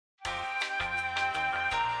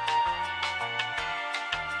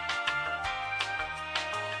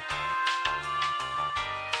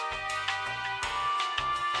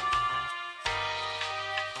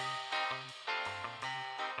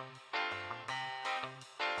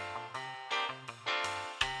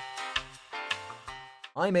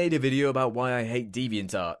I made a video about why I hate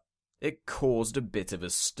DeviantArt. It caused a bit of a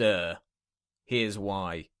stir. Here's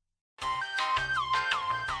why.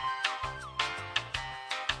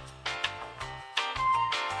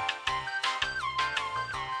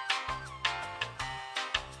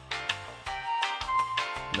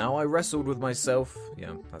 Now I wrestled with myself,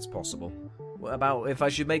 yeah, that's possible, about if I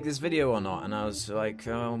should make this video or not, and I was like,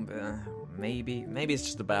 maybe it's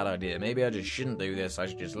just a bad idea, maybe I just shouldn't do this, I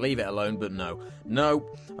should just leave it alone, but no,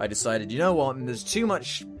 I decided, you know what, there's too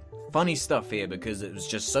much funny stuff here because it was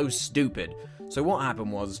just so stupid. So what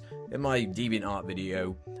happened was, in my DeviantArt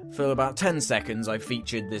video, for about 10 seconds I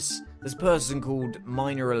featured this person called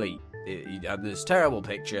Minor Elite. He had this terrible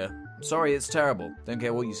picture. Sorry, it's terrible. Don't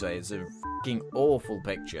care what you say. It's a f***ing awful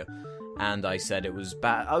picture. And I said it was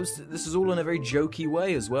bad. This is all in a very jokey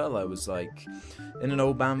way as well. I was like, in an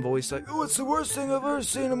old man voice, like, oh, it's the worst thing I've ever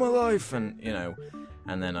seen in my life. And, you know,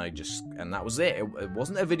 and then and that was it. It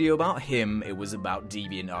wasn't a video about him. It was about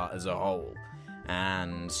DeviantArt as a whole.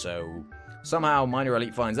 And so somehow Minor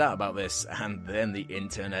Elite finds out about this, and then the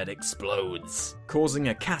internet explodes, causing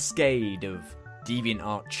a cascade of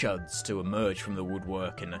DeviantArt chuds to emerge from the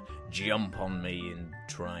woodwork and jump on me and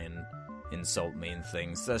try and insult me and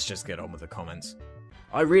things. Let's just get on with the comments.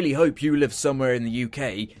 I really hope you live somewhere in the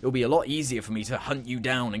UK. It'll be a lot easier for me to hunt you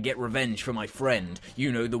down and get revenge for my friend.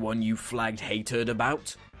 You know, the one you flagged hatered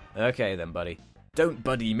about? Okay then, buddy. Don't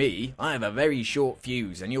buddy me. I have a very short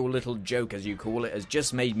fuse, and your little joke, as you call it, has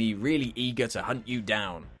just made me really eager to hunt you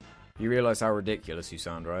down. You realise how ridiculous you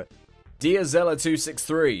sound, right? Dear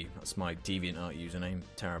Zella263, that's my DeviantArt username,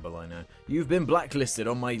 terrible I know. You've been blacklisted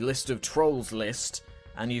on my list of trolls list,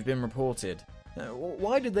 and you've been reported.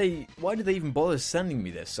 Why did they even bother sending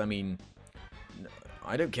me this? I mean,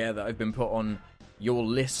 I don't care that I've been put on your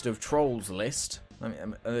list of trolls list. I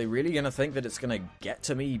mean, are they really going to think that it's going to get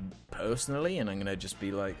to me personally, and I'm going to just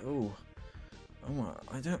be like, oh,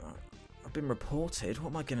 I've been reported,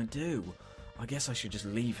 what am I going to do? I guess I should just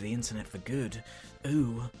leave the internet for good.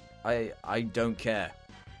 Ooh. I don't care.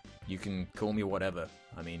 You can call me whatever.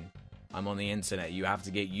 I mean, I'm on the internet. You have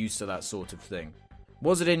to get used to that sort of thing.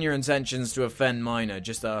 Was it in your intentions to offend Minor?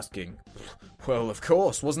 Just asking. Well, of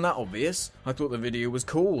course. Wasn't that obvious? I thought the video was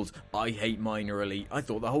called I Hate Minor Elite. I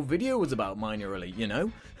thought the whole video was about Minor Elite, you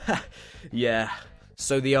know? Yeah.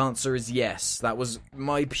 So the answer is yes. That was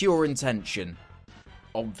my pure intention.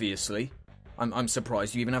 Obviously. I'm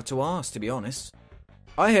surprised you even have to ask, to be honest.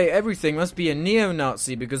 I Hate Everything must be a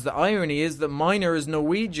neo-Nazi because the irony is that Minor is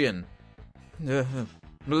Norwegian.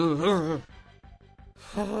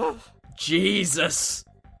 Jesus!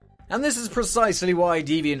 And this is precisely why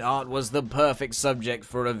DeviantArt was the perfect subject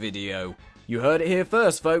for a video. You heard it here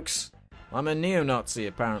first, folks. I'm a neo-Nazi,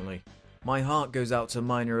 apparently. My heart goes out to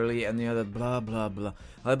Minor Elite and the other blah blah blah.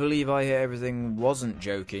 I believe I Hate Everything wasn't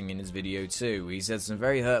joking in his video too. He said some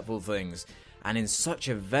very hurtful things, and in such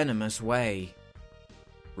a venomous way.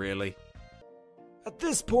 Really? At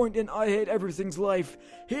this point in I Hate Everything's life,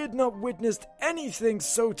 he had not witnessed anything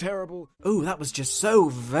so terrible. Ooh, that was just so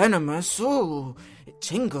venomous. Ooh, it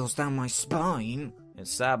tingles down my spine.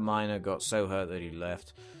 It's sad Minor got so hurt that he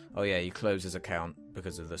left. Oh yeah, he closed his account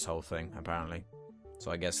because of this whole thing, apparently. So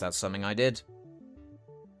I guess that's something I did.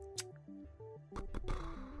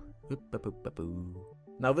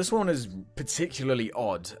 Now this one is particularly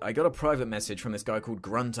odd. I got a private message from this guy called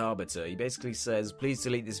Grunt Arbiter. He basically says, please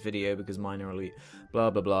delete this video because Minor Elite blah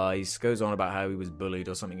blah blah. He goes on about how he was bullied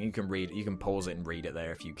or something. You can read it, you can pause it and read it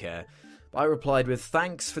there if you care. But I replied with,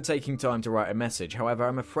 thanks for taking time to write a message. However,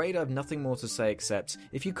 I'm afraid I have nothing more to say except,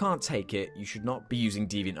 if you can't take it, you should not be using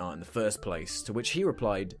DeviantArt in the first place. To which he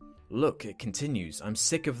replied, look, it continues. I'm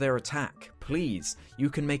sick of their attack. Please,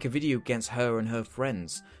 you can make a video against her and her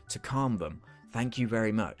friends to calm them. Thank you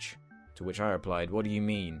very much. To which I replied, what do you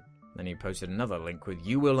mean? Then he posted another link with,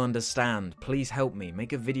 you will understand. Please help me.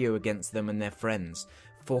 Make a video against them and their friends.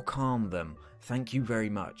 For calm them. Thank you very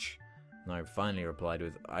much. And I finally replied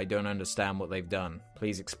with, I don't understand what they've done.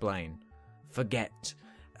 Please explain. Forget.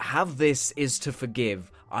 Have this is to forgive.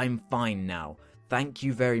 I'm fine now. Thank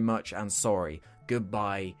you very much and sorry.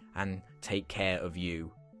 Goodbye and take care of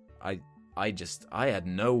you. I had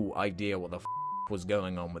no idea what the was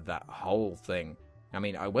going on with that whole thing. I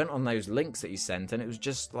mean, I went on those links that he sent and it was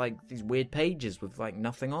just like these weird pages with like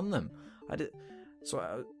nothing on them. I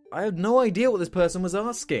had no idea what this person was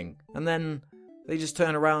asking. And then they just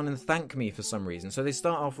turn around and thank me for some reason. So they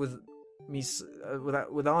start off with me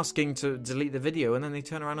with asking to delete the video, and then they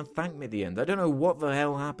turn around and thank me at the end. I don't know what the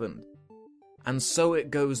hell happened. And so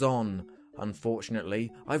it goes on.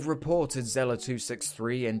 Unfortunately, I've reported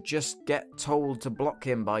Zella263 and just get told to block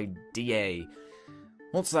him by DA.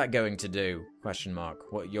 What's that going to do? Question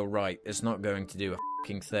mark. What, you're right, it's not going to do a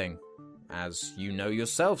fucking thing. As you know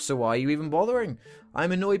yourself, so why are you even bothering?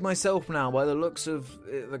 I'm annoyed myself now by the looks of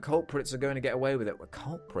the culprits are going to get away with it. What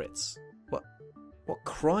culprits? What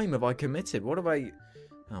crime have I committed? What have I...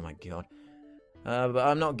 Oh my god. But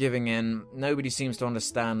I'm not giving in. Nobody seems to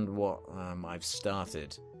understand what I've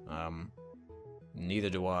started. Neither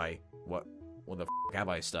do I. What the f*** have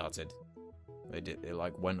I started? It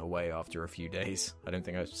like went away after a few days. I don't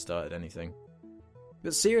think I've started anything.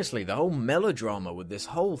 But seriously, the whole melodrama with this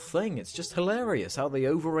whole thing, it's just hilarious how they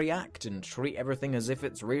overreact and treat everything as if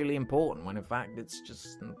it's really important, when in fact it's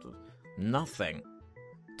just nothing.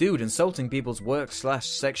 Dude, insulting people's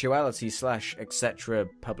work/sexuality/etc.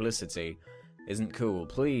 publicity isn't cool.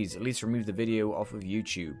 Please, at least remove the video off of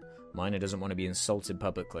YouTube. Miner doesn't want to be insulted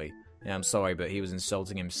publicly. Yeah, I'm sorry, but he was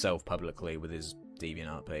insulting himself publicly with his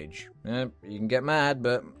DeviantArt page. You can get mad,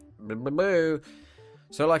 but... boo.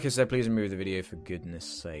 So like I said, please remove the video for goodness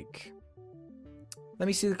sake. Let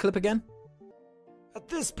me see the clip again. At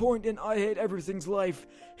this point in I Hate Everything's life,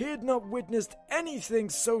 he had not witnessed anything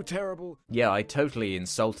so terrible. Yeah, I totally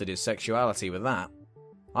insulted his sexuality with that.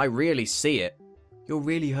 I really see it. You're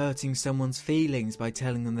really hurting someone's feelings by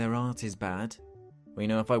telling them their art is bad. Well, you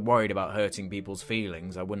know, if I worried about hurting people's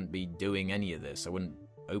feelings, I wouldn't be doing any of this. I wouldn't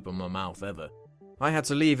open my mouth ever. I had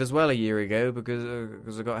to leave as well a year ago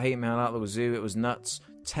because I got hate mail out the wazoo. It was nuts.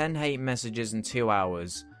 10 hate messages in 2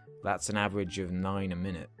 hours. That's an average of 9 a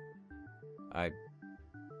minute. I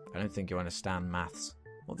don't think you understand maths.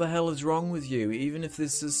 What the hell is wrong with you? Even if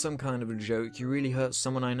this is some kind of a joke, you really hurt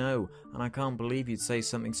someone I know, and I can't believe you'd say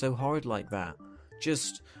something so horrid like that.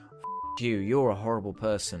 Just, f*** you, you're a horrible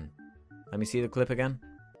person. Let me see the clip again.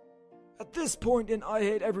 At this point in I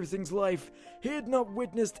Hate Everything's life, he had not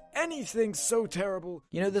witnessed anything so terrible.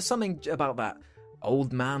 You know, there's something about that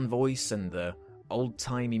old man voice and the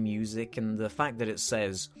old-timey music and the fact that it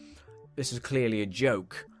says, this is clearly a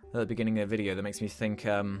joke at the beginning of the video that makes me think,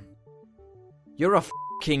 you're a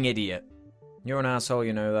f***ing idiot. You're an asshole,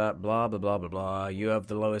 you know that, blah, blah, blah, blah, blah. You have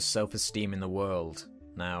the lowest self-esteem in the world.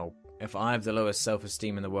 Now, if I have the lowest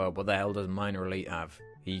self-esteem in the world, what the hell does Minor Elite have?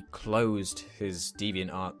 He closed his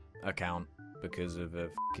DeviantArt account because of a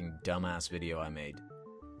fucking dumbass video I made.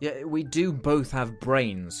 Yeah, we do both have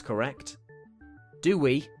brains, correct? Do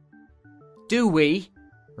we? Do we?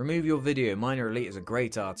 Remove your video. Minor Elite is a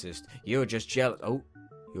great artist. You're just jealous. Oh,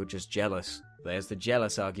 you're just jealous. There's the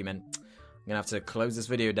jealous argument. I'm gonna have to close this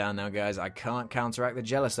video down now, guys. I can't counteract the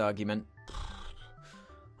jealous argument.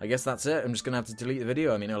 I guess that's it. I'm just gonna have to delete the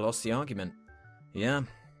video. I mean, I lost the argument. Yeah.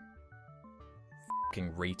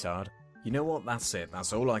 Fucking retard. You know what? That's it.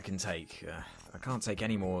 That's all I can take. I can't take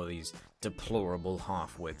any more of these deplorable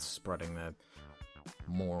half-wits spreading their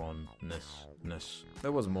moronness.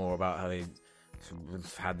 There was more about how they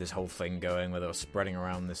had this whole thing going where they were spreading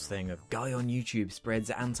around this thing of Guy on YouTube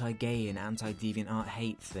spreads anti-gay and anti-DeviantArt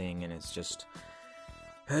hate thing, and it's just...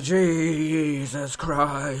 Jesus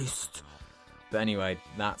Christ. But anyway,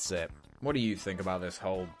 that's it. What do you think about this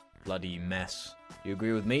whole bloody mess? Do you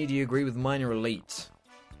agree with me? Do you agree with Minor Elite?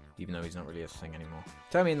 Even though he's not really a thing anymore.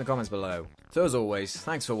 Tell me in the comments below. So as always,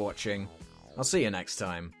 thanks for watching. I'll see you next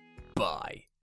time. Bye.